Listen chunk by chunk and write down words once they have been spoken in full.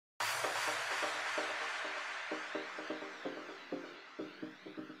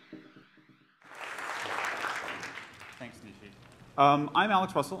I'm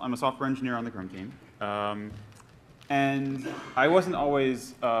Alex Russell. I'm a software engineer on the Chrome team. And I wasn't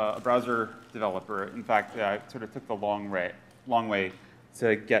always a browser developer. In fact, I sort of took the long way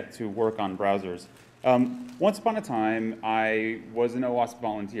to get to work on browsers. Once upon a time, I was an OWASP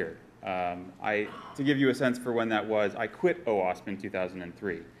volunteer. To give you a sense for when that was, I quit OWASP in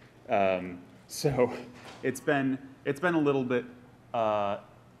 2003. So it's been a little bit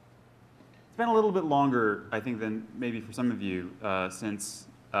longer, I think, than maybe for some of you since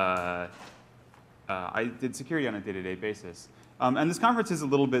I did security on a day-to-day basis. And this conference is a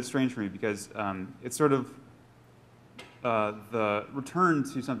little bit strange for me because it's sort of the return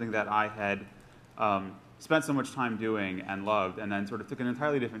to something that I had spent so much time doing and loved, and then sort of took an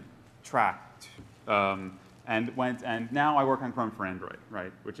entirely different track and now I work on Chrome for Android,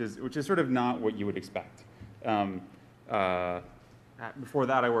 right? Which is sort of not what you would expect. Before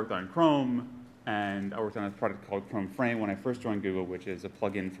that, I worked on Chrome, and I worked on a product called Chrome Frame when I first joined Google, which is a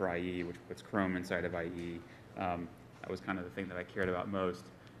plugin for IE, which puts Chrome inside of IE. That was kind of the thing that I cared about most.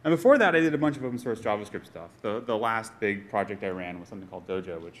 And before that, I did a bunch of open source JavaScript stuff. The last big project I ran was something called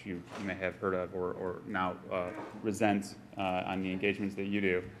Dojo, which you may have heard of or now resent on the engagements that you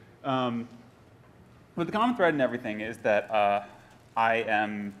do. But the common thread in everything is that I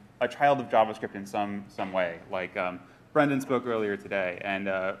am a child of JavaScript in some way. Like Brendan spoke earlier today, and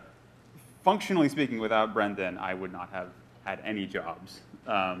functionally speaking, without Brendan, I would not have had any jobs.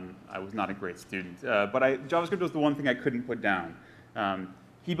 I was not a great student. But JavaScript was the one thing I couldn't put down.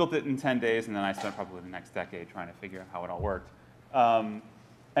 He built it in 10 days, and then I spent probably the next decade trying to figure out how it all worked. And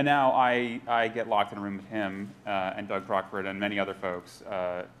now I get locked in a room with him and Doug Crockford and many other folks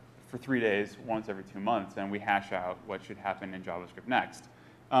for 3 days, once every 2 months, and we hash out what should happen in JavaScript next.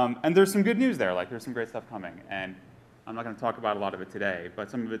 And there's some good news there. Like, there's some great stuff coming. And I'm not going to talk about a lot of it today, but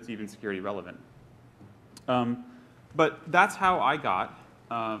some of it's even security relevant. But that's how I got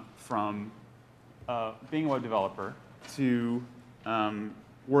from being a web developer to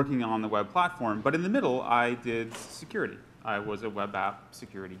working on the web platform. But in the middle, I did security. I was a web app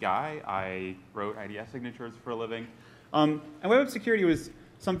security guy. I wrote IDS signatures for a living. And web app security was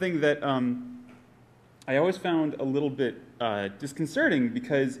something that I always found a little bit disconcerting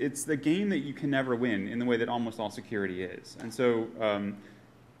because it's the game that you can never win in the way that almost all security is. And so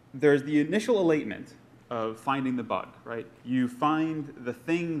there's the initial elatement of finding the bug, right? You find the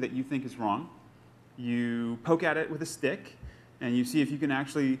thing that you think is wrong. You poke at it with a stick, and you see if you can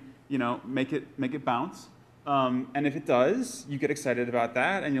actually, make it bounce. And if it does, you get excited about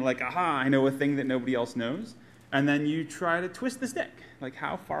that, and you're like, aha, I know a thing that nobody else knows. And then you try to twist the stick. Like,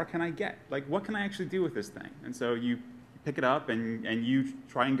 how far can I get? Like, what can I actually do with this thing? And so you pick it up, and you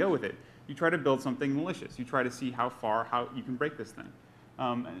try and go with it. You try to build something malicious. You try to see how you can break this thing,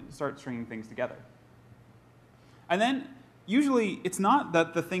 and start stringing things together. And then, usually, it's not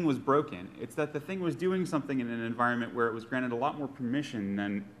that the thing was broken. It's that the thing was doing something in an environment where it was granted a lot more permission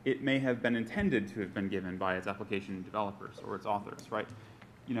than it may have been intended to have been given by its application developers or its authors, right?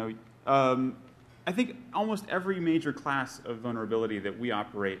 I think almost every major class of vulnerability that we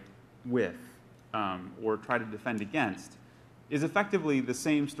operate with or try to defend against is effectively the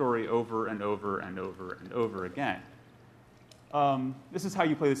same story over and over and over and over again. This is how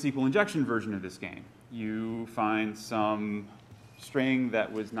you play the SQL injection version of this game. You find some string that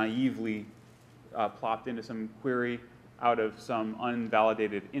was naively plopped into some query out of some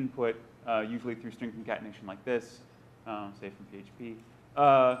unvalidated input, usually through string concatenation like this, say from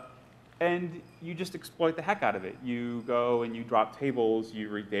PHP. And you just exploit the heck out of it. You go and you drop tables, you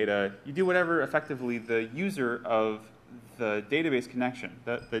read data, you do whatever effectively the user of the database connection,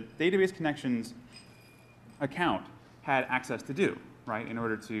 the database connection's account had access to do, right, in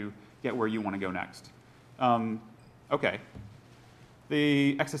order to get where you want to go next. OK.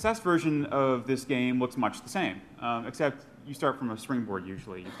 The XSS version of this game looks much the same, except you start from a springboard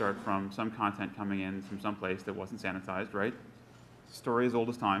usually. You start from some content coming in from some place that wasn't sanitized, right? Story as old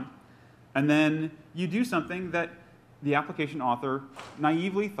as time. And then you do something that the application author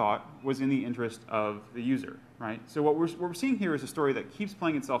naively thought was in the interest of the user, right? So what we're seeing here is a story that keeps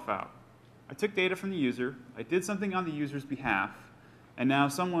playing itself out. I took data from the user, I did something on the user's behalf, and now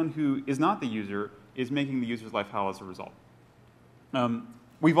someone who is not the user is making the user's life hell as a result.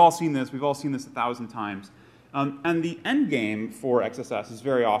 We've all seen this 1,000 times. And the end game for XSS is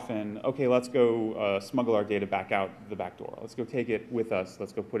very often, OK, let's go smuggle our data back out the back door. Let's go take it with us.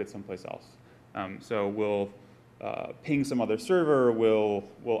 Let's go put it someplace else. So we'll ping some other server. We'll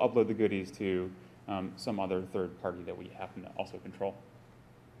upload the goodies to some other third party that we happen to also control.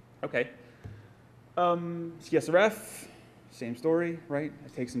 OK. CSRF, same story, right? I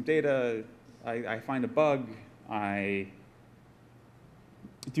take some data. I find a bug. I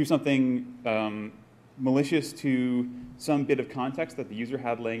do something malicious to some bit of context that the user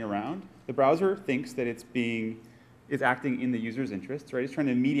had laying around, the browser thinks that it's acting in the user's interests, right? It's trying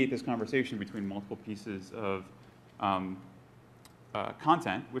to mediate this conversation between multiple pieces of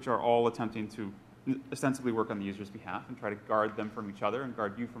content, which are all attempting to ostensibly work on the user's behalf and try to guard them from each other and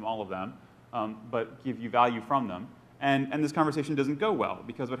guard you from all of them, but give you value from them. And this conversation doesn't go well,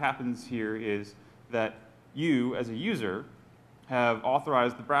 because what happens here is that you, as a user, have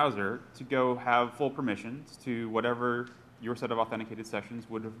authorized the browser to go have full permissions to whatever your set of authenticated sessions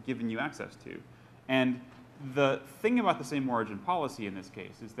would have given you access to. And the thing about the same origin policy in this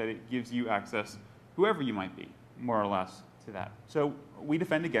case is that it gives you access, whoever you might be, more or less, to that. So we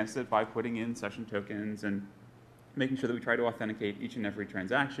defend against it by putting in session tokens and making sure that we try to authenticate each and every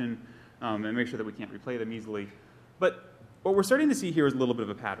transaction and make sure that we can't replay them easily. But what we're starting to see here is a little bit of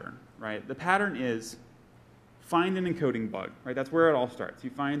a pattern, right? The pattern is find an encoding bug, right? That's where it all starts.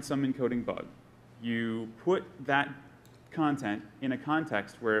 You find some encoding bug. You put that content in a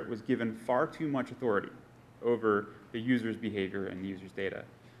context where it was given far too much authority over the user's behavior and the user's data.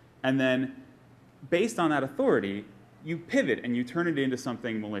 And then, based on that authority, you pivot and you turn it into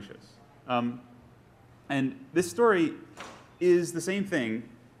something malicious. And this story is the same thing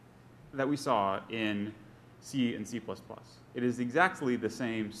that we saw in C and C++. It is exactly the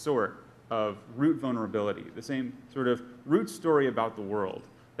same sort of root vulnerability, the same sort of root story about the world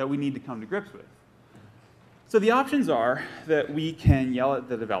that we need to come to grips with. So the options are that we can yell at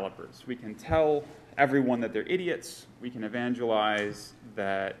the developers. We can tell everyone that they're idiots. We can evangelize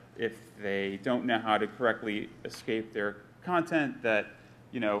that if they don't know how to correctly escape their content, that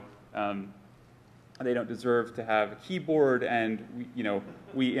they don't deserve to have a keyboard, and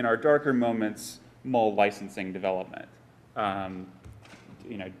we in our darker moments mull licensing development.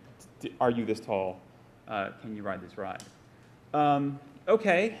 Are you this tall? Can you ride this ride?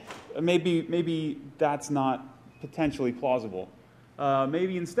 Okay, maybe that's not potentially plausible.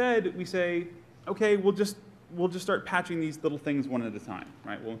 Maybe instead we say, okay, we'll just start patching these little things one at a time,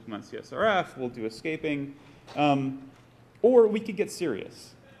 right? We'll implement CSRF, we'll do escaping, or we could get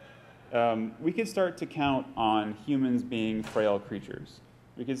serious. We could start to count on humans being frail creatures.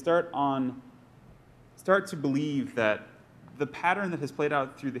 We could start to believe that the pattern that has played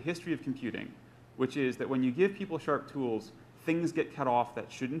out through the history of computing, which is that when you give people sharp tools, things get cut off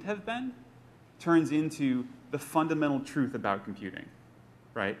that shouldn't have been, turns into the fundamental truth about computing,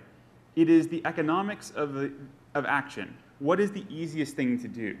 right? It is the economics of action. What is the easiest thing to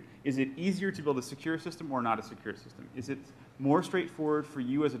do? Is it easier to build a secure system or not a secure system? Is it more straightforward for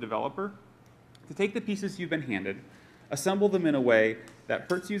you as a developer to take the pieces you've been handed, assemble them in a way that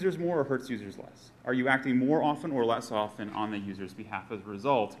hurts users more or hurts users less? Are you acting more often or less often on the user's behalf as a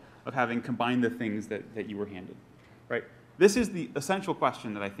result of having combined the things that you were handed, right? This is the essential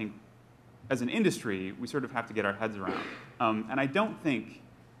question that I think, as an industry, we sort of have to get our heads around. And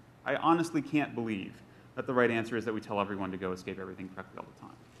I honestly can't believe that the right answer is that we tell everyone to go escape everything correctly all the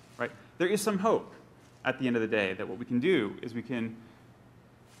time, right? There is some hope at the end of the day that what we can do is we can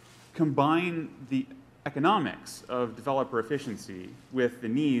combine the economics of developer efficiency with the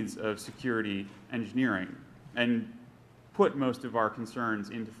needs of security engineering and put most of our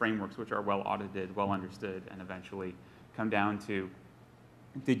concerns into frameworks which are well audited, well understood, and eventually come down to,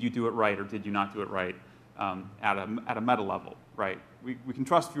 did you do it right or did you not do it right at a meta level, right? We can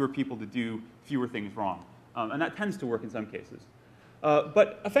trust fewer people to do fewer things wrong. And that tends to work in some cases.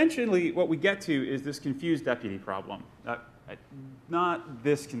 But eventually, what we get to is this confused deputy problem. Not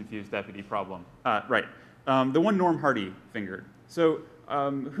this confused deputy problem. Right. The one Norm Hardy fingered. So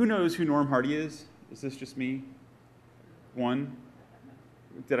who knows who Norm Hardy is? Is this just me? One?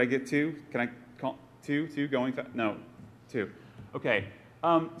 Did I get two? Can I call two? Two going fast? No, two. OK.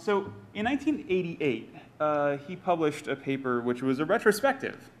 So in 1988, he published a paper which was a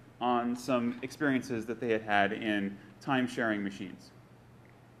retrospective on some experiences that they had had in time-sharing machines.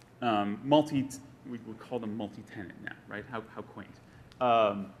 We would call them multi-tenant now, right? How quaint.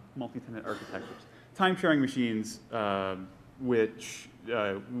 Multi-tenant architectures. Time-sharing machines, which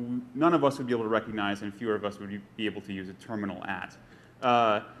none of us would be able to recognize and fewer of us would be able to use a terminal at.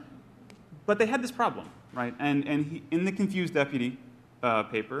 But they had this problem, right? And in the Confused Deputy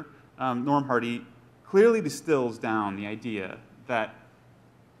paper, Norm Hardy clearly distills down the idea that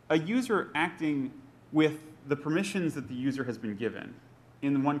a user acting with the permissions that the user has been given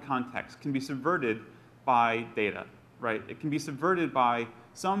in one context can be subverted by data, right? It can be subverted by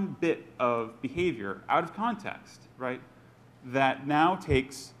some bit of behavior out of context, right? That now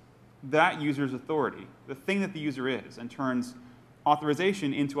takes that user's authority, the thing that the user is, and turns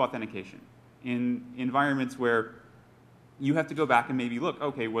authorization into authentication in environments where you have to go back and maybe look,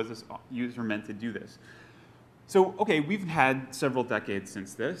 okay, was this user meant to do this? So, okay, we've had several decades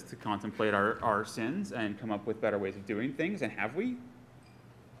since this to contemplate our sins and come up with better ways of doing things, and have we?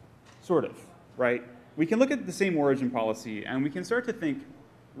 Sort of, right? We can look at the same origin policy, and we can start to think,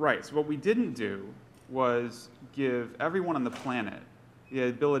 right, so what we didn't do was give everyone on the planet the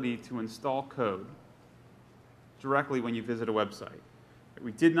ability to install code directly when you visit a website.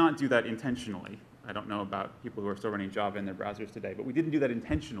 We did not do that intentionally. I don't know about people who are still running Java in their browsers today, but we didn't do that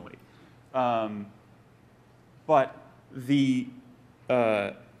intentionally. But the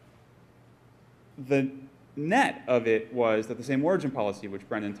net of it was that the same origin policy, which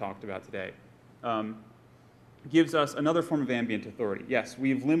Brendan talked about today, gives us another form of ambient authority. Yes,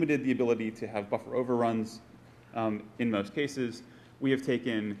 we've limited the ability to have buffer overruns in most cases. We have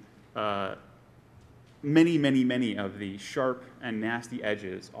taken many of the sharp and nasty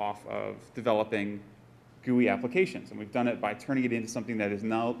edges off of developing GUI applications. And we've done it by turning it into something that is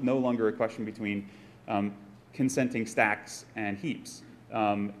no longer a question between consenting stacks and heaps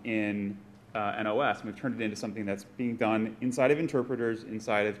in an OS. And we've turned it into something that's being done inside of interpreters,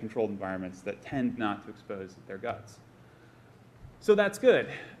 inside of controlled environments that tend not to expose their guts. So that's good.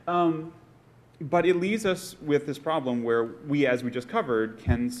 But it leaves us with this problem where we, as we just covered,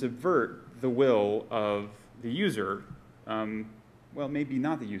 can subvert the will of the user, well, maybe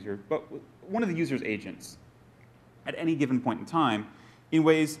not the user, but one of the user's agents at any given point in time in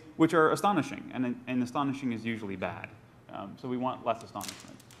ways which are astonishing, and astonishing is usually bad. So we want less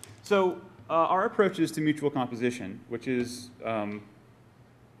astonishment. So our approach is to mutual composition, which is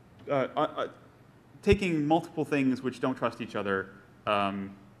taking multiple things which don't trust each other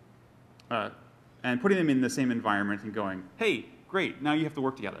and putting them in the same environment and going, hey, great, now you have to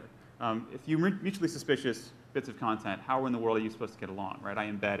work together. If you're mutually suspicious bits of content, how in the world are you supposed to get along, right? I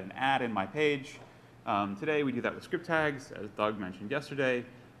embed an ad in my page. Today, we do that with script tags, as Doug mentioned yesterday.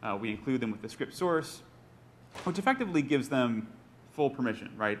 We include them with the script source, which effectively gives them full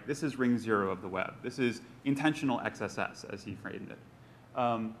permission, right? This is ring 0 of the web. This is intentional XSS, as he framed it.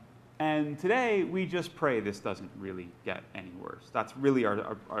 And today, we just pray this doesn't really get any worse. That's really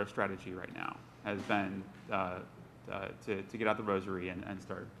our strategy right now, has been to get out the rosary and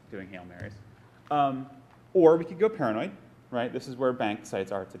start doing Hail Marys. Or we could go paranoid, right? This is where bank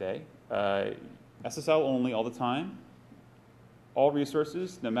sites are today. SSL only all the time. All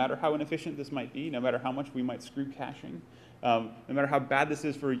resources, no matter how inefficient this might be, no matter how much we might screw caching, no matter how bad this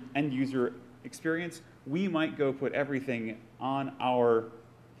is for end user experience, we might go put everything on our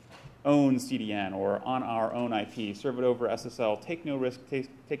own CDN or on our own IP, serve it over SSL, take no risk,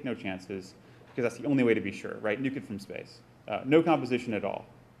 take no chances, because that's the only way to be sure, right? Nuke it from space. No composition at all.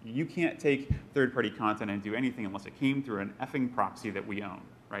 You can't take third-party content and do anything unless it came through an effing proxy that we own,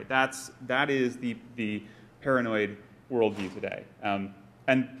 right? That is the paranoid worldview today.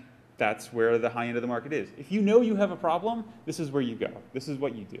 And that's where the high end of the market is. If you know you have a problem, this is where you go. This is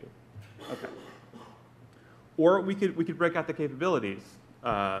what you do. Okay. Or we could break out the capabilities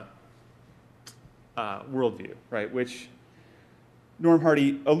worldview, right? Which Norm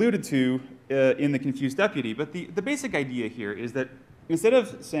Hardy alluded to in The Confused Deputy. But the basic idea here is that instead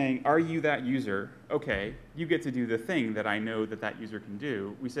of saying, are you that user? Okay, you get to do the thing that I know that user can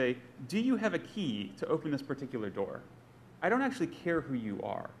do. We say, do you have a key to open this particular door? I don't actually care who you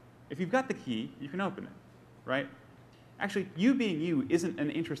are. If you've got the key, you can open it, right? Actually, you being you isn't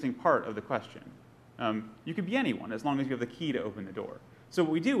an interesting part of the question. You could be anyone as long as you have the key to open the door. So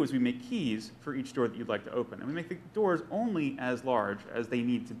what we do is we make keys for each door that you'd like to open. And we make the doors only as large as they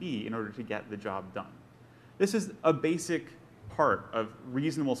need to be in order to get the job done. This is a basic part of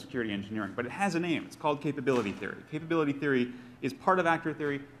reasonable security engineering, but it has a name. It's called capability theory. Capability theory is part of actor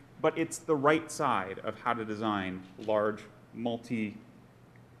theory, but it's the right side of how to design large, multi-party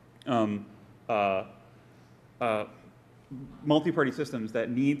systems that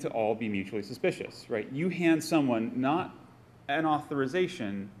need to all be mutually suspicious, right? You hand someone not an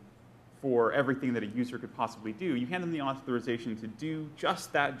authorization for everything that a user could possibly do. You hand them the authorization to do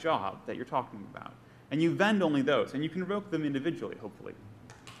just that job that you're talking about. And you vend only those, and you can revoke them individually, hopefully.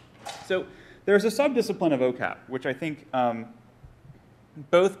 So there's a subdiscipline of OCAP, which I think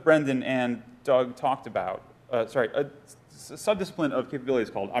both Brendan and Doug talked about. A subdiscipline of capabilities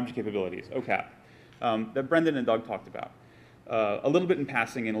called object capabilities, OCAP, that Brendan and Doug talked about. A little bit in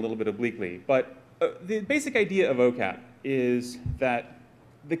passing and a little bit obliquely. But the basic idea of OCAP is that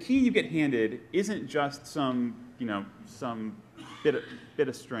the key you get handed isn't just some bit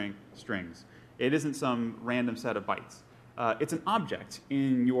of strings. It isn't some random set of bytes. It's an object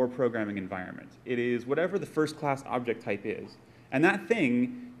in your programming environment. It is whatever the first-class object type is. And that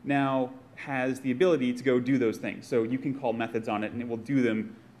thing now has the ability to go do those things. So you can call methods on it, and it will do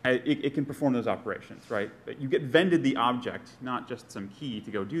them. It can perform those operations, right? But you get vended the object, not just some key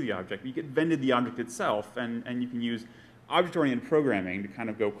to go do the object. But you get vended the object itself, and you can use object-oriented programming to kind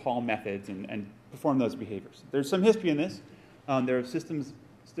of go call methods and perform those behaviors. There's some history in this. There are systems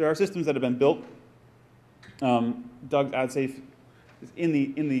that have been built. Doug's AdSafe is in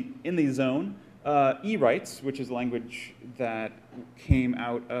the zone. eWrites, which is a language that came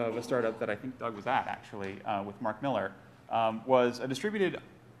out of a startup that I think Doug was at, actually, with Mark Miller, was a distributed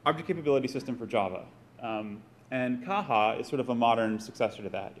object capability system for Java. And Kaha is sort of a modern successor to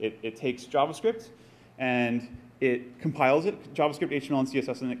that. It takes JavaScript and it compiles it, JavaScript, HTML, and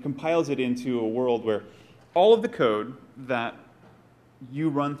CSS, and it compiles it into a world where all of the code that you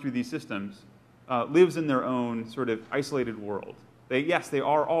run through these systems lives in their own sort of isolated world. Yes, they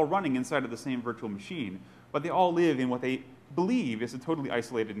are all running inside of the same virtual machine, but they all live in what they believe is a totally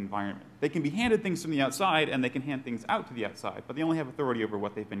isolated environment. They can be handed things from the outside, and they can hand things out to the outside, but they only have authority over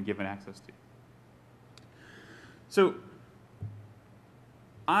what they've been given access to. So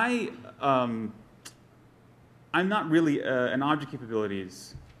I'm not really an object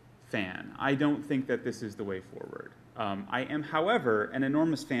capabilities fan. I don't think that this is the way forward. I am, however, an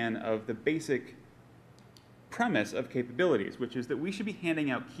enormous fan of the basic premise of capabilities, which is that we should be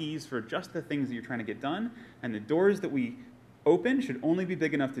handing out keys for just the things that you're trying to get done, and the doors that we open should only be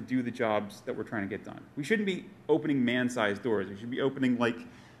big enough to do the jobs that we're trying to get done. We shouldn't be opening man-sized doors. We should be opening, like,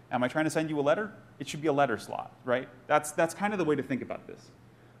 am I trying to send you a letter? It should be a letter slot, right? That's kind of the way to think about this.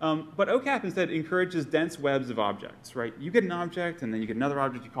 But OCAP instead encourages dense webs of objects, right? You get an object, and then you get another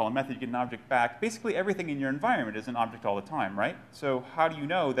object, you call a method, you get an object back. Basically, everything in your environment is an object all the time, right? So how do you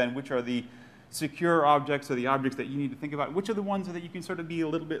know, then, which are the secure objects or the objects that you need to think about? Which are the ones that you can sort of be a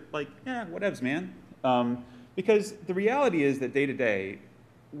little bit like, yeah, whatevs, man? Because the reality is that day to day,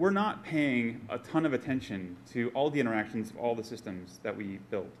 we're not paying a ton of attention to all the interactions of all the systems that we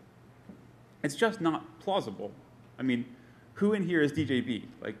build. It's just not plausible. I mean, who in here is DJB?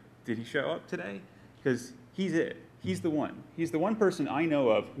 Like, did he show up today? Because he's it. He's the one. He's the one person I know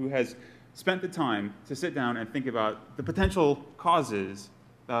of who has spent the time to sit down and think about the potential causes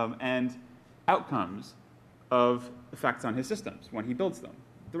and outcomes of effects on his systems when he builds them.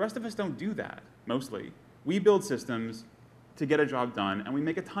 The rest of us don't do that, mostly. We build systems to get a job done, and we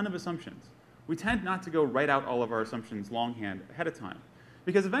make a ton of assumptions. We tend not to go write out all of our assumptions longhand ahead of time,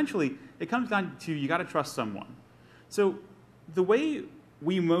 because eventually it comes down to you got to trust someone. So the way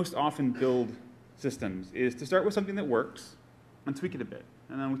we most often build systems is to start with something that works and tweak it a bit.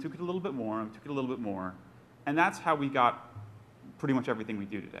 And then we tweak it a little bit more, and tweak it a little bit more. And that's how we got pretty much everything we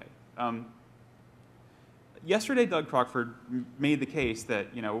do today. Yesterday, Doug Crockford made the case that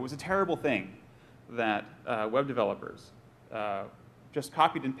it was a terrible thing that web developers just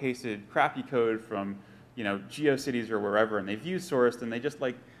copied and pasted crappy code from GeoCities or wherever, and they view sourced, and they just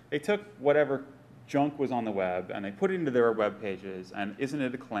they took whatever junk was on the web and they put it into their web pages, and isn't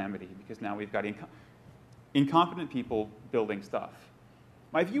it a calamity because now we've got incompetent people building stuff.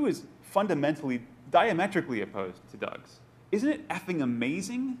 My view is fundamentally, diametrically opposed to Doug's. Isn't it effing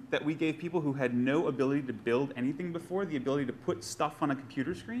amazing that we gave people who had no ability to build anything before the ability to put stuff on a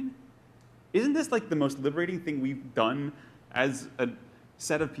computer screen? Isn't this like the most liberating thing we've done as a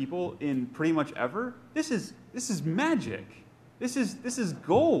set of people in pretty much ever? This is magic. This is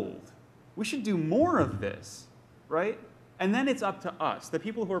gold. We should do more of this, right? And then it's up to us, the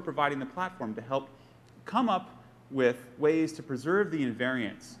people who are providing the platform, to help come up with ways to preserve the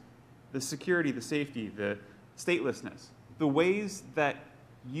invariance, the security, the safety, the statelessness, the ways that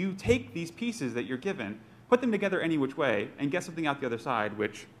you take these pieces that you're given, put them together any which way, and get something out the other side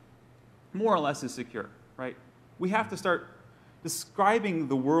which more or less is secure, right? We have to start describing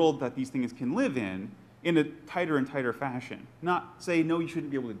the world that these things can live in a tighter and tighter fashion, not say, no, you shouldn't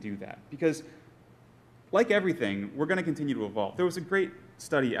be able to do that. Because like everything, we're going to continue to evolve. There was a great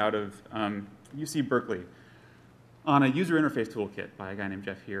study out of UC Berkeley on a user interface toolkit by a guy named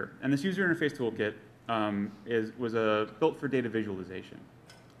Jeff Here. And this user interface toolkit was built for data visualization.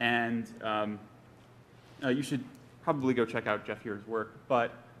 And you should probably go check out Jeff Here's work,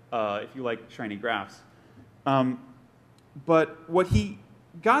 but if you like shiny graphs. But what he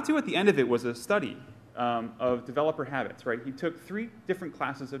got to at the end of it was a study of developer habits, right? He took 3 different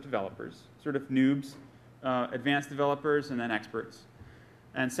classes of developers, sort of noobs, advanced developers, and then experts,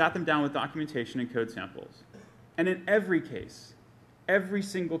 and sat them down with documentation and code samples. And in every case, every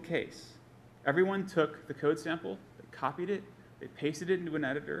single case, everyone took the code sample, they copied it, they pasted it into an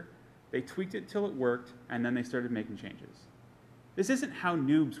editor, they tweaked it till it worked, and then they started making changes. This isn't how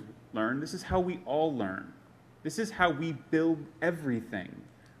noobs learn. This is how we all learn. This is how we build everything.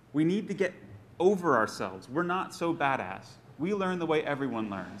 We need to get over ourselves. We're not so badass. We learn the way everyone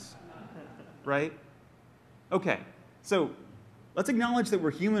learns, right? Okay, so let's acknowledge that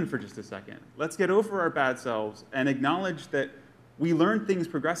we're human for just a second. Let's get over our bad selves and acknowledge that we learn things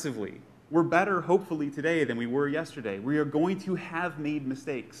progressively. We're better, hopefully, today than we were yesterday. We are going to have made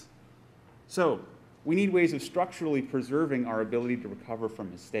mistakes. So we need ways of structurally preserving our ability to recover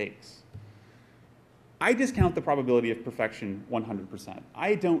from mistakes. I discount the probability of perfection 100%.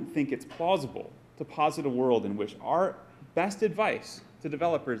 I don't think it's plausible to posit a world in which our best advice to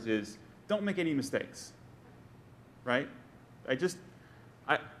developers is don't make any mistakes, right?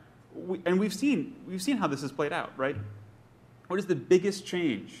 And we've seen how this has played out, right? What is the biggest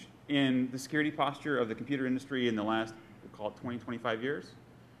change in the security posture of the computer industry in the last, we'll call it 20, 25 years?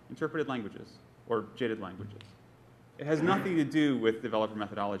 Interpreted languages or jaded languages. It has nothing to do with developer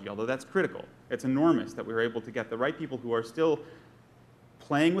methodology, although that's critical. It's enormous that we were able to get the right people who are still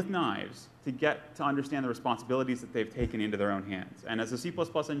playing with knives to get to understand the responsibilities that they've taken into their own hands. And as a C++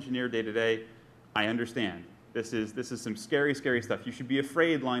 engineer day to day, I understand. This is some scary, scary stuff. You should be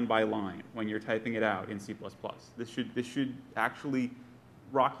afraid line by line when you're typing it out in C++. This should actually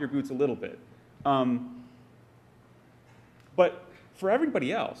rock your boots a little bit. But for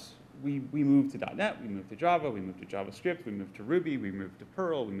everybody else, we moved to .NET, we moved to Java, we moved to JavaScript, we moved to Ruby, we moved to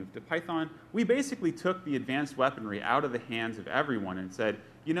Perl, we moved to Python. We basically took the advanced weaponry out of the hands of everyone and said,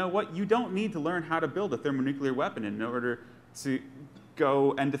 you know what, you don't need to learn how to build a thermonuclear weapon in order to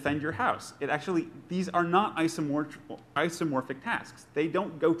go and defend your house. These are not isomorphic tasks. They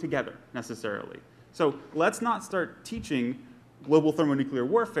don't go together necessarily. So let's not start teaching global thermonuclear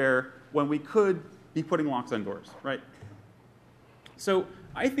warfare when we could be putting locks on doors, right? So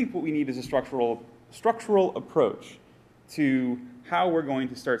I think what we need is a structural approach to how we're going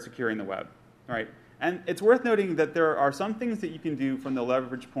to start securing the web, all right? And it's worth noting that there are some things that you can do from the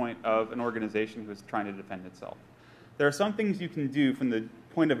leverage point of an organization who's trying to defend itself. There are some things you can do from the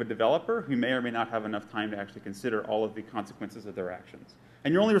point of a developer who may or may not have enough time to actually consider all of the consequences of their actions.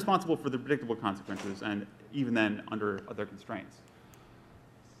 And you're only responsible for the predictable consequences, and even then under other constraints.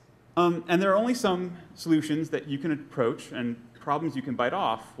 And there are only some solutions that you can approach and problems you can bite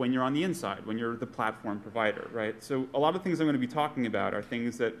off when you're on the inside, when you're the platform provider, right? So a lot of things I'm going to be talking about are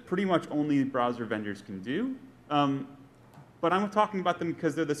things that pretty much only browser vendors can do. But I'm talking about them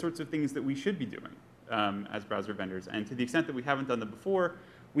because they're the sorts of things that we should be doing as browser vendors. And to the extent that we haven't done them before,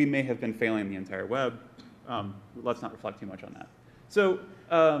 we may have been failing the entire web. Let's not reflect too much on that. So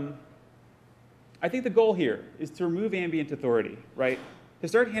I think the goal here is to remove ambient authority, right? To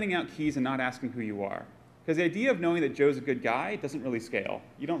start handing out keys and not asking who you are. Because the idea of knowing that Joe's a good guy doesn't really scale.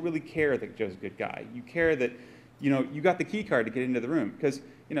 You don't really care that Joe's a good guy. You care that you got the key card to get into the room. Because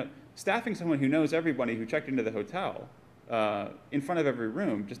staffing someone who knows everybody who checked into the hotel in front of every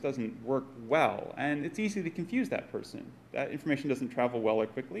room just doesn't work well. And it's easy to confuse that person. That information doesn't travel well or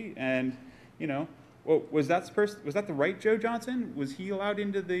quickly. And well, was that the right Joe Johnson? Was he allowed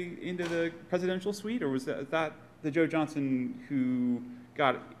into the presidential suite, or was that the Joe Johnson who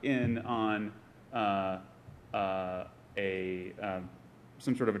got in on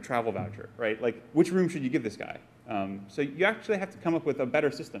some sort of a travel voucher, right? Like, which room should you give this guy? So you actually have to come up with a better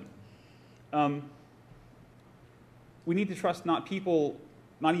system. We need to trust not people,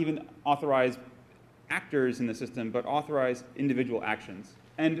 not even authorized actors in the system, but authorized individual actions.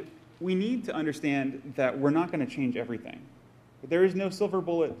 And we need to understand that we're not going to change everything. There is no silver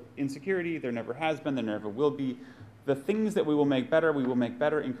bullet in security. There never has been. There never will be. The things that we will make better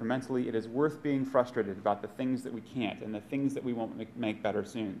incrementally. It is worth being frustrated about the things that we can't and the things that we won't make better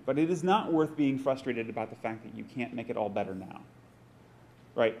soon. But it is not worth being frustrated about the fact that you can't make it all better now,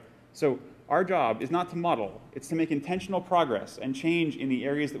 right? So our job is not to muddle. It's to make intentional progress and change in the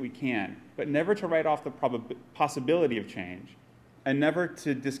areas that we can, but never to write off the possibility of change and never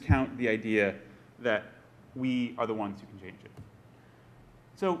to discount the idea that we are the ones who can change it.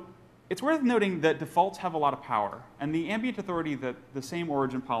 So it's worth noting that defaults have a lot of power, and the ambient authority that the same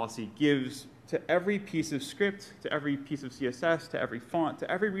origin policy gives to every piece of script, to every piece of CSS, to every font, to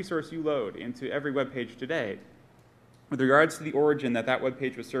every resource you load into every web page today, with regards to the origin that web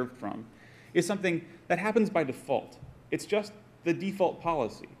page was served from, is something that happens by default. It's just the default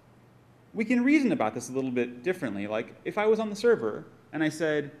policy. We can reason about this a little bit differently. Like, if I was on the server and I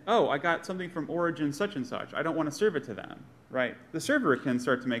said, oh, I got something from origin such and such, I don't want to serve it to them, right? The server can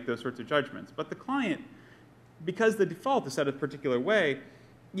start to make those sorts of judgments. But the client, because the default is set a particular way,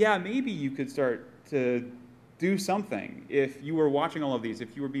 yeah, maybe you could start to do something if you were watching all of these,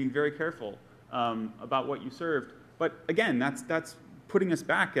 if you were being very careful about what you served. But again, that's putting us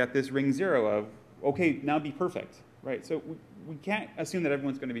back at this ring zero of, okay, now be perfect. right? So we can't assume that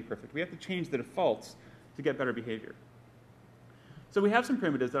everyone's going to be perfect. We have to change the defaults to get better behavior. So we have some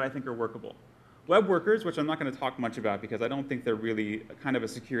primitives that I think are workable. Web workers, which I'm not going to talk much about because I don't think they're really kind of a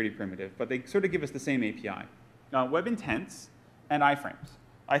security primitive, but they sort of give us the same API. Web intents and iframes.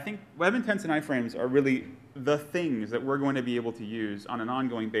 I think web intents and iframes are really the things that we're going to be able to use on an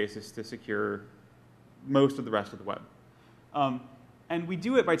ongoing basis to secure most of the rest of the web. And we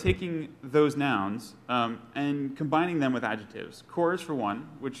do it by taking those nouns and combining them with adjectives. Cores, for one,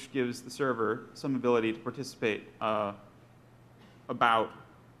 which gives the server some ability to participate about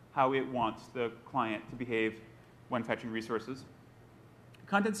how it wants the client to behave when fetching resources.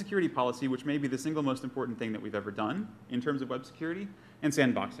 Content security policy, which may be the single most important thing that we've ever done in terms of web security, and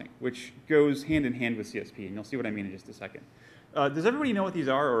sandboxing, which goes hand in hand with CSP, and you'll see what I mean in just a second. Does everybody know what these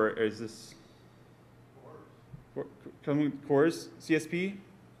are, or is this? Cores, CSP?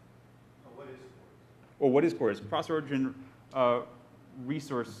 What is cores? Or what is cores? Cross-origin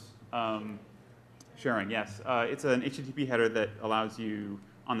resource sharing, yes. It's an HTTP header that allows you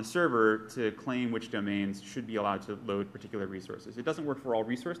on the server to claim which domains should be allowed to load particular resources. It doesn't work for all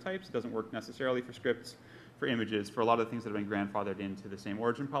resource types. It doesn't work necessarily for scripts, for images, for a lot of things that have been grandfathered into the same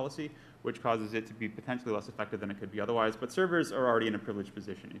origin policy, which causes it to be potentially less effective than it could be otherwise. But servers are already in a privileged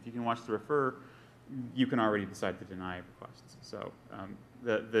position. If you can watch the refer, you can already decide to deny requests. So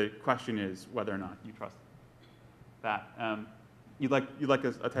the question is whether or not you trust that. You'd like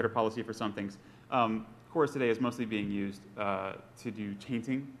a tighter policy for some things. Cores today is mostly being used to do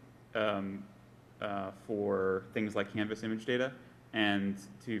tainting for things like Canvas image data and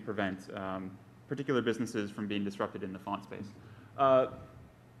to prevent particular businesses from being disrupted in the font space.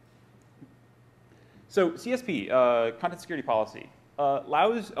 So CSP, content security policy,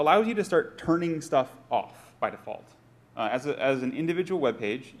 allows you to start turning stuff off by default. As an individual web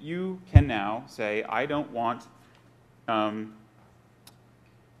page, you can now say, I don't want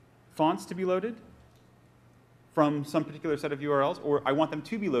fonts to be loaded from some particular set of URLs, or I want them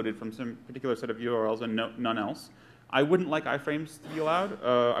to be loaded from some particular set of URLs and none else. I wouldn't like iframes to be allowed.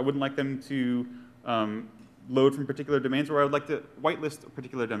 I wouldn't like them to load from particular domains, or I would like to whitelist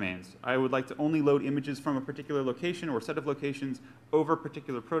particular domains. I would like to only load images from a particular location or set of locations over a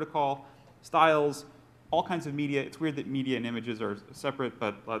particular protocol, styles, all kinds of media. It's weird that media and images are separate,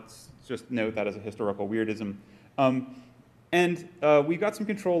 but let's just note that as a historical weirdism. And we've got some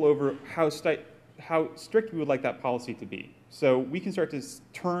control over how strict we would like that policy to be. So we can start to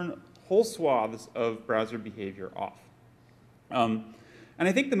turn whole swaths of browser behavior off. And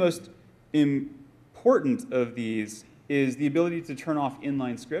I think the most important of these is the ability to turn off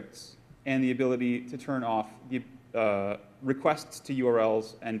inline scripts and the ability to turn off the requests to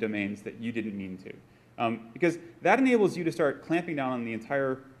URLs and domains that you didn't mean to. Because that enables you to start clamping down on the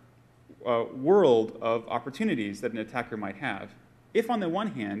entire world of opportunities that an attacker might have. If on the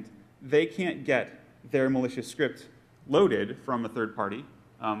one hand, they can't get their malicious script loaded from a third party,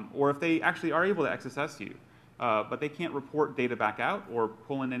 or if they actually are able to XSS you, but they can't report data back out or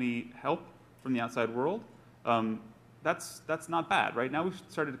pull in any help from the outside world, that's not bad, right? Now we've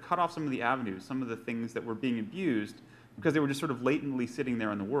started to cut off some of the avenues, some of the things that were being abused because they were just sort of latently sitting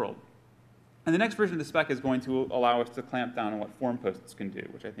there in the world. And the next version of the spec is going to allow us to clamp down on what form posts can do,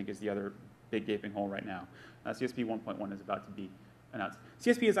 which I think is the other big gaping hole right now. CSP 1.1 is about to be announced.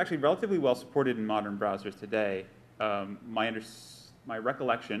 CSP is actually relatively well supported in modern browsers today. My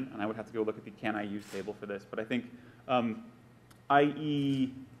recollection, and I would have to go look at the can I use table for this, but I think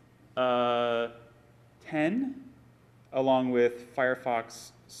IE 10, along with Firefox,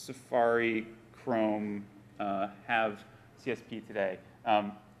 Safari, Chrome, have CSP today.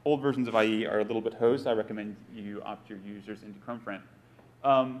 Old versions of IE are a little bit hosed. I recommend you opt your users into Chrome Front.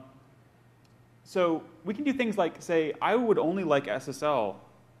 So we can do things like say, I would only like SSL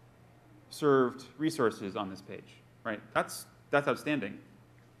served resources on this page, right? That's outstanding.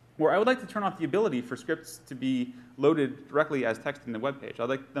 Or I would like to turn off the ability for scripts to be loaded directly as text in the web page. I'd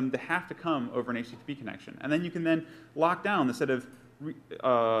like them to have to come over an HTTP connection. And then you can then lock down the set of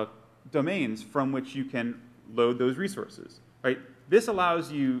domains from which you can load those resources, right? This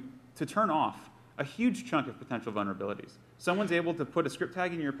allows you to turn off a huge chunk of potential vulnerabilities. Someone's able to put a script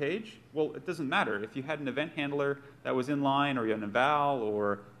tag in your page. Well, it doesn't matter. If you had an event handler that was inline, or you had an eval,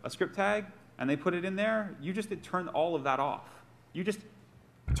 or a script tag, and they put it in there, you just turned all of that off. You just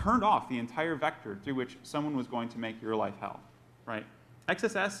turned off the entire vector through which someone was going to make your life hell, right?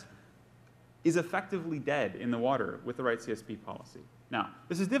 XSS is effectively dead in the water with the right CSP policy. Now,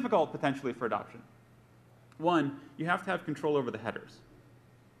 this is difficult potentially for adoption. One, you have to have control over the headers.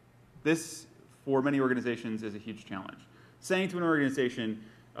 This, for many organizations, is a huge challenge. Saying to an organization,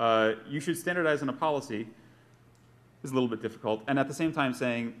 you should standardize on a policy, is a little bit difficult. And at the same time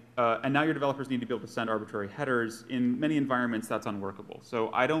saying, and now your developers need to be able to send arbitrary headers. In many environments, that's unworkable.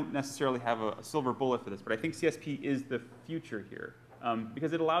 So I don't necessarily have a silver bullet for this, but I think CSP is the future here.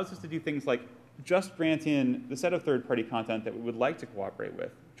 Because it allows us to do things like just grant in the set of third-party content that we would like to cooperate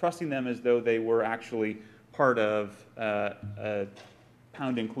with, trusting them as though they were actually part of a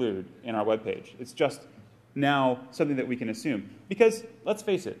pound include in our web page. It's just now something that we can assume. Because let's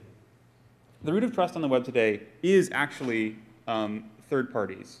face it, the root of trust on the web today is actually third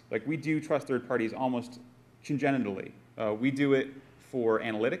parties. Like, we do trust third parties almost congenitally. We do it for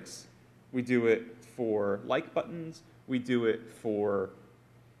analytics. We do it for like buttons. We do it for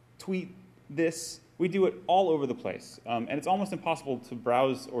tweet this. We do it all over the place. And it's almost impossible to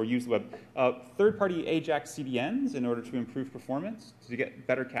browse or use the web. Third-party AJAX CDNs in order to improve performance, to get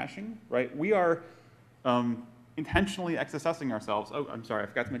better caching, right? We are intentionally XSSing ourselves. Oh, I'm sorry, I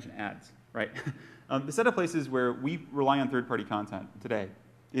forgot to mention ads, right? The set of places where we rely on third-party content today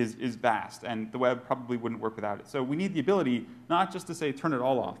is vast, and the web probably wouldn't work without it. So we need the ability not just to say turn it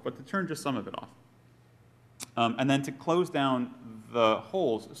all off, but to turn just some of it off. And then to close down the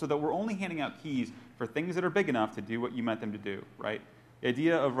holes so that we're only handing out keys for things that are big enough to do what you meant them to do, right? The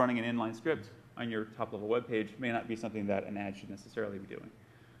idea of running an inline script on your top-level web page may not be something that an ad should necessarily be doing.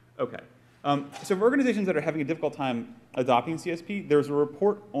 OK. So for organizations that are having a difficult time adopting CSP, there's a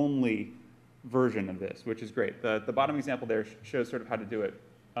report-only version of this, which is great. The bottom example there shows sort of how to do it.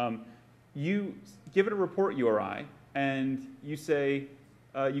 You give it a report URI, and you say,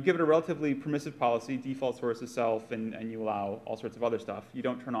 you give it a relatively permissive policy, default source is self, and you allow all sorts of other stuff. You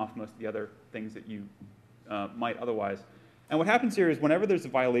don't turn off most of the other things that you might otherwise. And what happens here is whenever there's a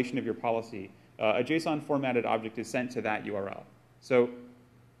violation of your policy, a JSON formatted object is sent to that URL. So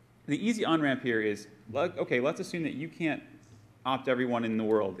the easy on-ramp here is, OK, let's assume that you can't opt everyone in the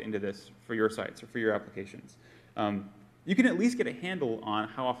world into this for your sites or for your applications. You can at least get a handle on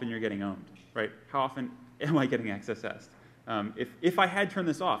how often you're getting owned, right? How often am I getting XSS'd? If I had turned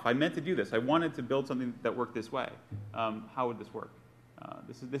this off, I meant to do this. I wanted to build something that worked this way. How would this work?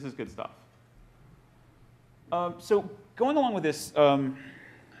 This is good stuff. So going along with this,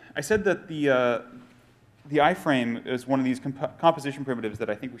 I said that the iframe is one of these composition primitives that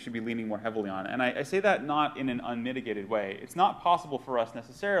I think we should be leaning more heavily on. And I say that not in an unmitigated way. It's not possible for us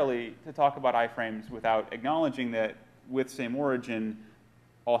necessarily to talk about iframes without acknowledging that with same origin,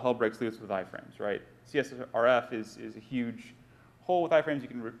 all hell breaks loose with iframes, right? CSRF is a huge hole with iframes. You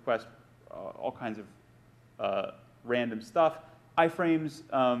can request all kinds of random stuff. Iframes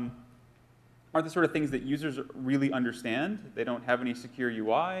are the sort of things that users really understand. They don't have any secure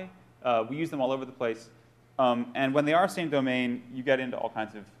UI. We use them all over the place. And when they are same domain, you get into all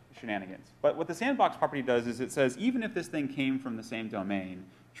kinds of shenanigans. But what the sandbox property does is it says, even if this thing came from the same domain,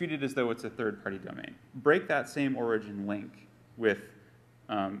 treat it as though it's a third-party domain. Break that same origin link with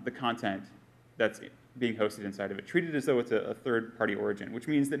the content that's being hosted inside of it. Treat it as though it's a third-party origin, which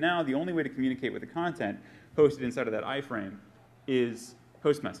means that now the only way to communicate with the content hosted inside of that iframe is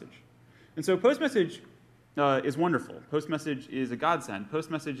post message. And so post message is wonderful. Post message is a godsend. Post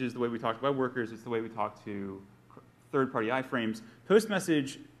message is the way we talk to web workers. It's the way we talk to third-party iframes. Post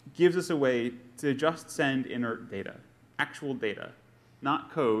message gives us a way to just send inert data, actual data,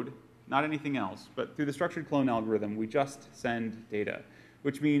 not code, not anything else. But through the structured clone algorithm, we just send data,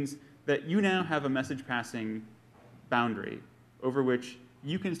 which means that you now have a message passing boundary over which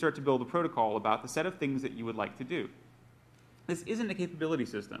you can start to build a protocol about the set of things that you would like to do. This isn't a capability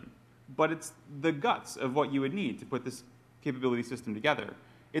system, but it's the guts of what you would need to put this capability system together.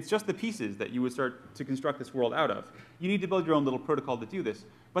 It's just the pieces that you would start to construct this world out of. You need to build your own little protocol to do this.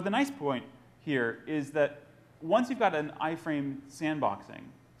 But the nice point here is that once you've got an iframe sandboxing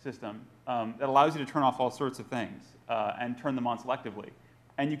system that allows you to turn off all sorts of things and turn them on selectively,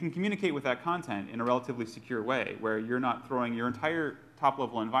 and you can communicate with that content in a relatively secure way where you're not throwing your entire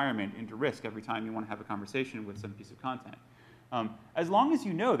top-level environment into risk every time you want to have a conversation with some piece of content. As long as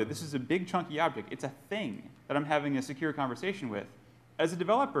you know that this is a big, chunky object, it's a thing that I'm having a secure conversation with, as a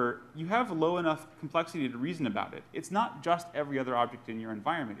developer, you have low enough complexity to reason about it. It's not just every other object in your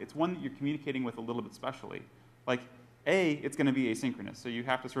environment. It's one that you're communicating with a little bit specially. Like, it's going to be asynchronous, so you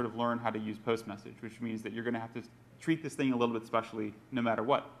have to sort of learn how to use post message, which means that you're going to have to treat this thing a little bit specially no matter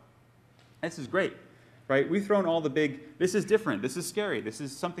what. This is great, right? We've thrown all the big, this is different, this is scary, this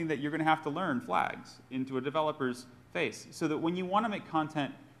is something that you're going to have to learn flags into a developer's face, so that when you want to make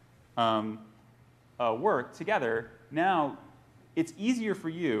content work together, now it's easier for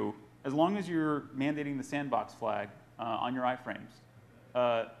you, as long as you're mandating the sandbox flag on your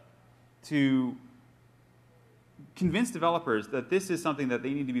iframes, to convince developers that this is something that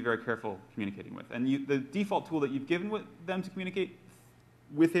they need to be very careful communicating with. And the default tool that you've given them to communicate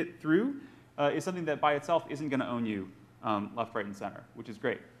with it through is something that by itself isn't going to own you left, right, and center, which is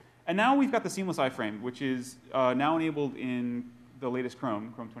great. And now we've got the seamless iframe, which is now enabled in the latest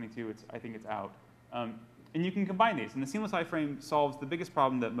Chrome 22. I think it's out. And you can combine these. And the seamless iframe solves the biggest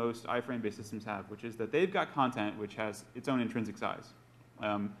problem that most iframe-based systems have, which is that they've got content which has its own intrinsic size.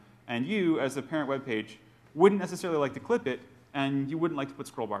 And you, as the parent web page, wouldn't necessarily like to clip it, and you wouldn't like to put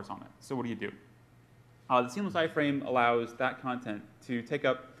scroll bars on it. So what do? The seamless iframe allows that content to take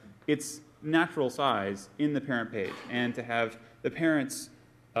up its natural size in the parent page and to have the parent's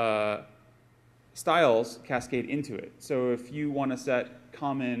styles cascade into it. So if you want to set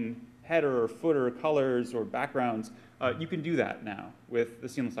common header or footer colors or backgrounds, you can do that now with the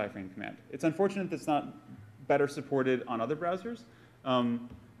seamless iframe command. It's unfortunate that it's not better supported on other browsers.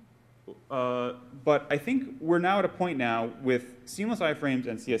 But I think we're now at a point now with seamless iframes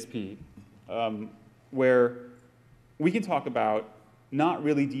and CSP where we can talk about not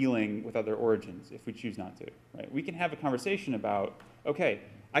really dealing with other origins if we choose not to. Right? We can have a conversation about, OK,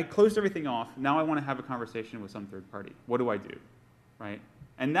 I closed everything off. Now I want to have a conversation with some third party. What do I do? Right?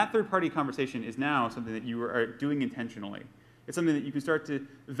 And that third party conversation is now something that you are doing intentionally. It's something that you can start to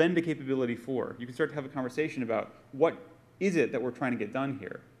vend a capability for. You can start to have a conversation about what is it that we're trying to get done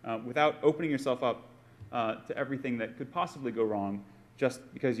here without opening yourself up to everything that could possibly go wrong just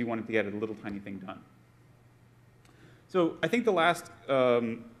because you wanted to get a little tiny thing done. So I think the last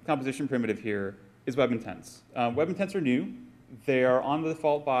composition primitive here is web intents. Web intents are new. They are on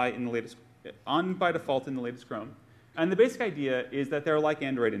default in the latest Chrome. And the basic idea is that they're like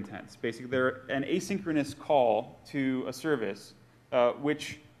Android intents. Basically, they're an asynchronous call to a service,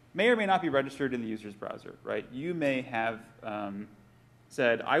 which may or may not be registered in the user's browser. Right? You may have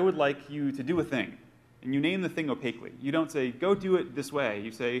said, I would like you to do a thing. And you name the thing opaquely. You don't say, go do it this way.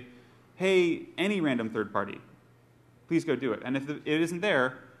 You say, hey, any random third party, please go do it. And if it isn't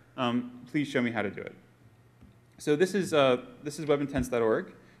there, please show me how to do it. So this is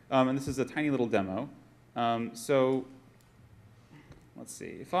webintents.org. And this is a tiny little demo. So let's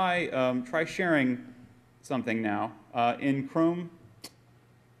see. If I try sharing something now in Chrome,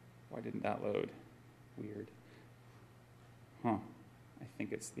 why didn't that load? Weird. Huh. I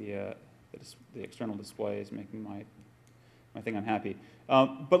think it's the external display is making my thing unhappy.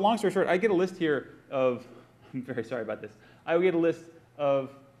 But long story short, I get a list here of, I'm very sorry about this. I would get a list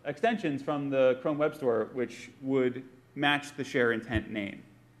of extensions from the Chrome Web Store which would match the share intent name.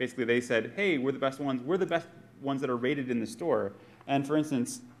 Basically, they said, hey, we're the best ones. We're the best ones that are rated in the store. And for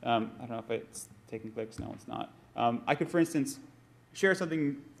instance, I don't know if it's taking clicks. No, it's not. I could, for instance, share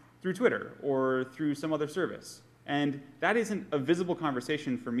something through Twitter or through some other service. And that isn't a visible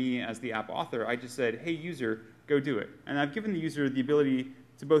conversation for me as the app author. I just said, hey, user, go do it. And I've given the user the ability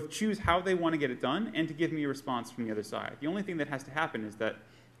to both choose how they want to get it done and to give me a response from the other side. The only thing that has to happen is that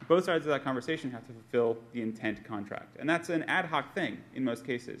both sides of that conversation have to fulfill the intent contract. And that's an ad hoc thing in most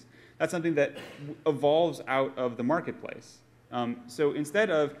cases. That's something that evolves out of the marketplace. So instead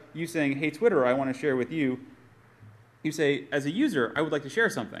of you saying, hey, Twitter, I want to share with you, you say, as a user, I would like to share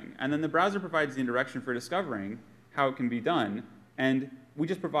something. And then the browser provides the indirection for discovering how it can be done. And we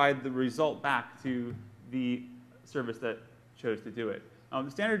just provide the result back to the service that chose to do it. The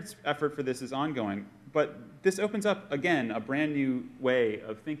standards effort for this is ongoing. But this opens up, again, a brand new way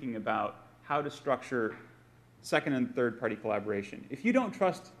of thinking about how to structure second and third party collaboration. If you don't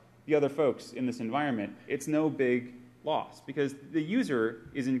trust the other folks in this environment, it's no big loss because the user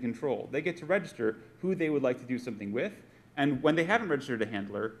is in control. They get to register who they would like to do something with. And when they haven't registered a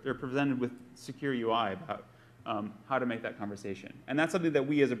handler, they're presented with secure UI about how to make that conversation. And that's something that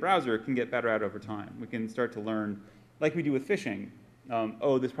we as a browser can get better at over time. We can start to learn, like we do with phishing,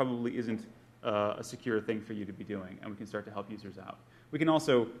 oh, this probably isn't a secure thing for you to be doing, and we can start to help users out. We can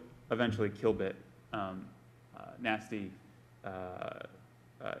also eventually killbit nasty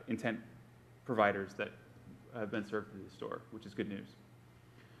intent providers that have been served through the store, which is good news.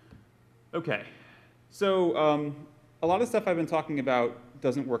 OK, so a lot of stuff I've been talking about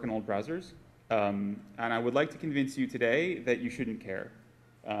doesn't work in old browsers, and I would like to convince you today that you shouldn't care.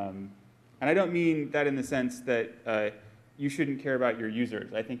 And I don't mean that in the sense that you shouldn't care about your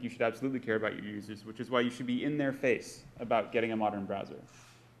users. I think you should absolutely care about your users, which is why you should be in their face about getting a modern browser.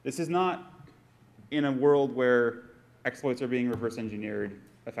 This is not in a world where exploits are being reverse engineered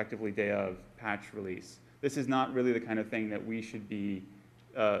effectively day of patch release. This is not really the kind of thing that we should be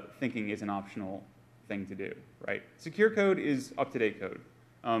thinking is an optional thing to do, right? Secure code is up-to-date code.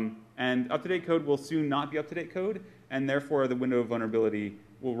 And up-to-date code will soon not be up-to-date code, and therefore the window of vulnerability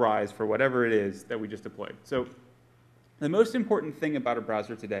will rise for whatever it is that we just deployed. So The most important thing about a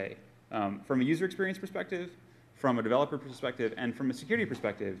browser today, from a user experience perspective, from a developer perspective, and from a security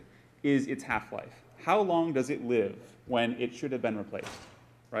perspective, is its half-life. How long does it live when it should have been replaced,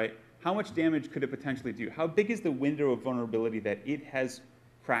 right? How much damage could it potentially do? How big is the window of vulnerability that it has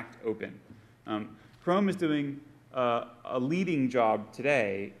cracked open? Chrome is doing a leading job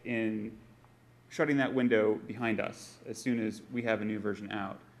today in shutting that window behind us as soon as we have a new version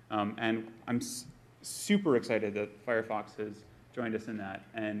out. And I'm super excited that Firefox has joined us in that,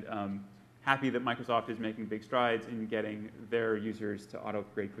 and happy that Microsoft is making big strides in getting their users to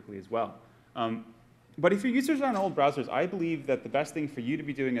auto-upgrade quickly as well. But if your users are on old browsers, I believe that the best thing for you to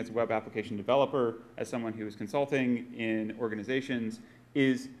be doing as a web application developer, as someone who is consulting in organizations,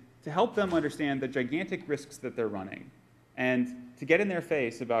 is to help them understand the gigantic risks that they're running and to get in their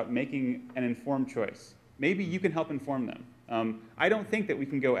face about making an informed choice. Maybe you can help inform them. I don't think that we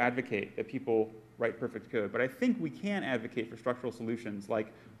can go advocate that people write perfect code, but I think we can advocate for structural solutions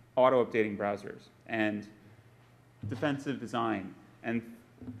like auto-updating browsers and defensive design and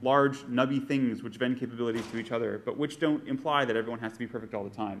large, nubby things which vend capabilities to each other, but which don't imply that everyone has to be perfect all the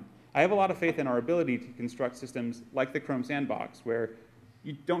time. I have a lot of faith in our ability to construct systems like the Chrome sandbox, where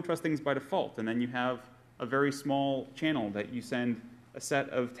you don't trust things by default, and then you have a very small channel that you send a set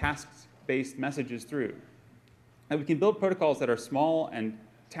of task-based messages through. And we can build protocols that are small and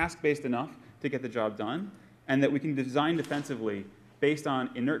task-based enough to get the job done, and that we can design defensively based on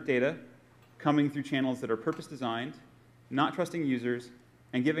inert data coming through channels that are purpose-designed, not trusting users,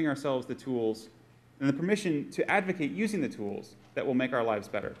 and giving ourselves the tools and the permission to advocate using the tools that will make our lives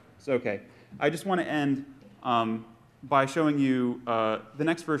better. So, okay, I just want to end by showing you the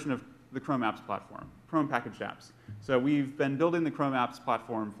next version of the Chrome Apps platform, Chrome Packaged Apps. So we've been building the Chrome Apps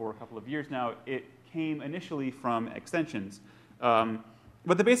platform for a couple of years now. It came initially from extensions.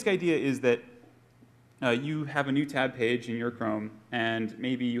 But the basic idea is that you have a new tab page in your Chrome, and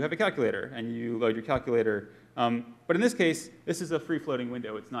maybe you have a calculator, and you load your calculator. But in this case, this is a free-floating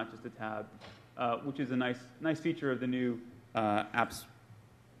window. It's not just a tab, which is a nice feature of the new apps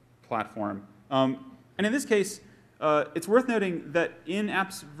platform. And in this case, it's worth noting that in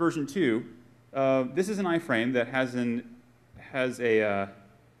apps version 2, this is an iframe that has a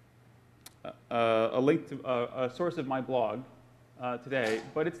link to a source of my blog today,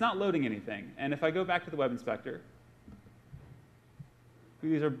 but it's not loading anything. And if I go back to the web inspector,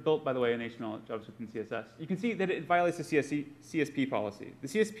 these are built, by the way, in HTML, JavaScript, and CSS. You can see that it violates the CSP policy. The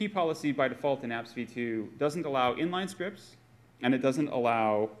CSP policy, by default in apps v2, doesn't allow inline scripts, and it doesn't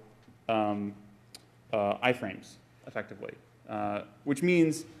allow iframes, effectively, which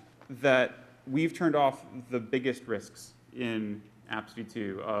means that we've turned off the biggest risks in apps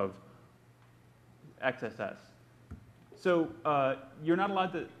v2 of XSS. So you're not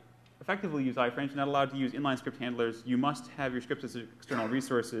allowed to effectively use iframes. You're not allowed to use inline script handlers. You must have your scripts as external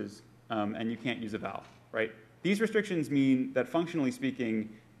resources, and you can't use eval, right? These restrictions mean that, functionally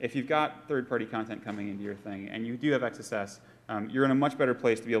speaking, if you've got third-party content coming into your thing and you do have XSS, you're in a much better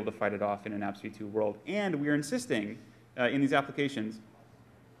place to be able to fight it off in an apps v2 world. And we're insisting in these applications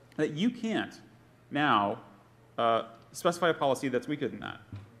that you can't now specify a policy that's weaker than that,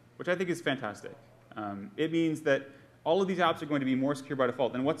 which I think is fantastic. It means that all of these apps are going to be more secure by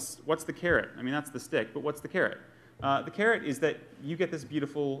default. And what's the carrot? I mean, that's the stick, but what's the carrot? The carrot is that you get this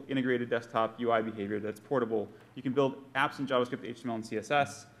beautiful integrated desktop UI behavior that's portable. You can build apps in JavaScript, HTML, and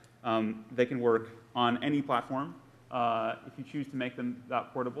CSS. They can work on any platform if you choose to make them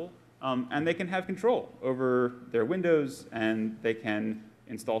that portable. And they can have control over their windows, and they can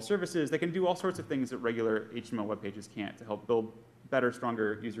install services. They can do all sorts of things that regular HTML web pages can't to help build better,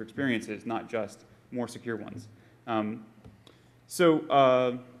 stronger user experiences, not just more secure ones.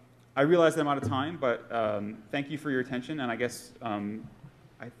 I realize that I'm out of time, but thank you for your attention. And I guess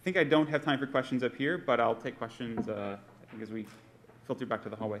I think I don't have time for questions up here, but I'll take questions I think as we filter back to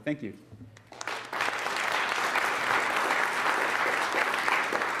the hallway. Thank you.